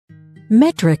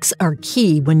Metrics are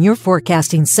key when you're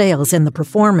forecasting sales and the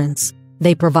performance.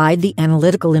 They provide the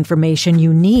analytical information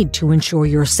you need to ensure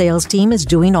your sales team is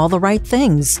doing all the right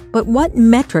things. But what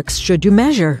metrics should you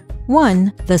measure?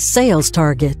 1. The sales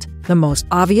target. The most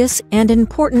obvious and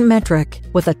important metric.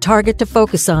 With a target to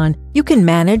focus on, you can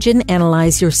manage and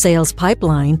analyze your sales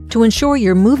pipeline to ensure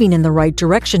you're moving in the right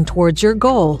direction towards your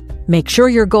goal. Make sure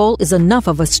your goal is enough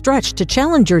of a stretch to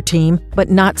challenge your team, but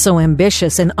not so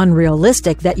ambitious and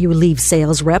unrealistic that you leave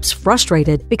sales reps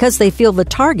frustrated because they feel the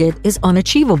target is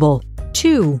unachievable.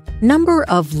 2. Number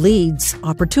of leads,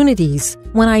 opportunities.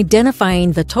 When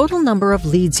identifying the total number of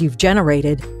leads you've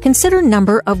generated, consider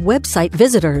number of website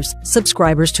visitors,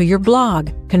 subscribers to your blog,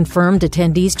 confirmed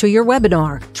attendees to your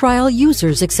webinar, trial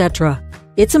users, etc.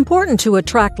 It's important to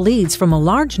attract leads from a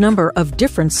large number of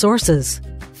different sources.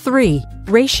 3.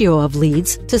 Ratio of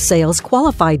leads to sales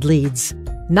qualified leads.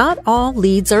 Not all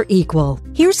leads are equal.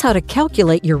 Here's how to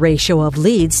calculate your ratio of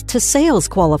leads to sales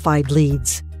qualified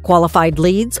leads. Qualified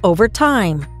leads over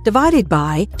time divided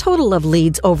by total of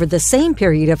leads over the same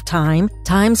period of time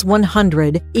times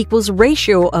 100 equals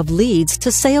ratio of leads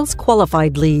to sales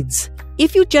qualified leads.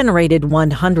 If you generated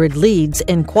 100 leads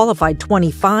and qualified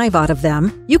 25 out of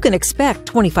them, you can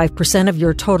expect 25% of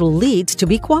your total leads to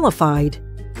be qualified.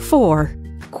 4.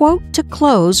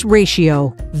 Quote-to-close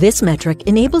ratio. This metric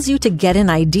enables you to get an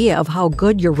idea of how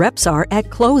good your reps are at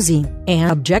closing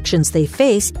and objections they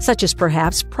face, such as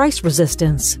perhaps price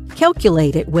resistance.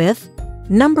 Calculate it with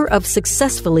number of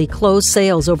successfully closed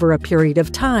sales over a period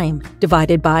of time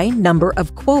divided by number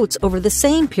of quotes over the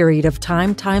same period of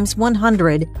time times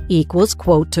 100 equals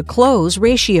quote-to-close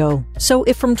ratio. So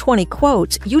if from 20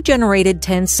 quotes you generated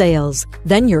 10 sales,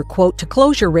 then your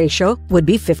quote-to-closure ratio would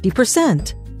be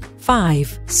 50%.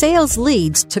 5. Sales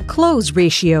leads to close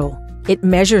ratio. It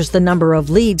measures the number of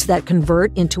leads that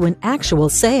convert into an actual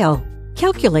sale.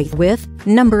 Calculate with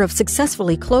number of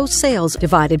successfully closed sales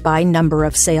divided by number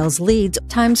of sales leads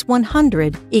times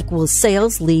 100 equals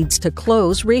sales leads to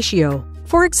close ratio.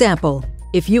 For example,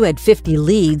 if you had 50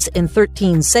 leads and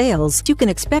 13 sales, you can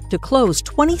expect to close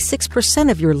 26%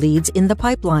 of your leads in the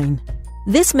pipeline.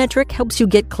 This metric helps you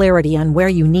get clarity on where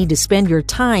you need to spend your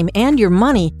time and your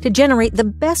money to generate the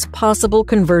best possible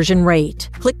conversion rate.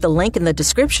 Click the link in the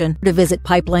description to visit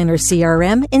Pipeliner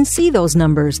CRM and see those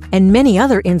numbers and many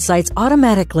other insights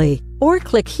automatically. Or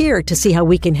click here to see how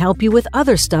we can help you with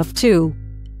other stuff too.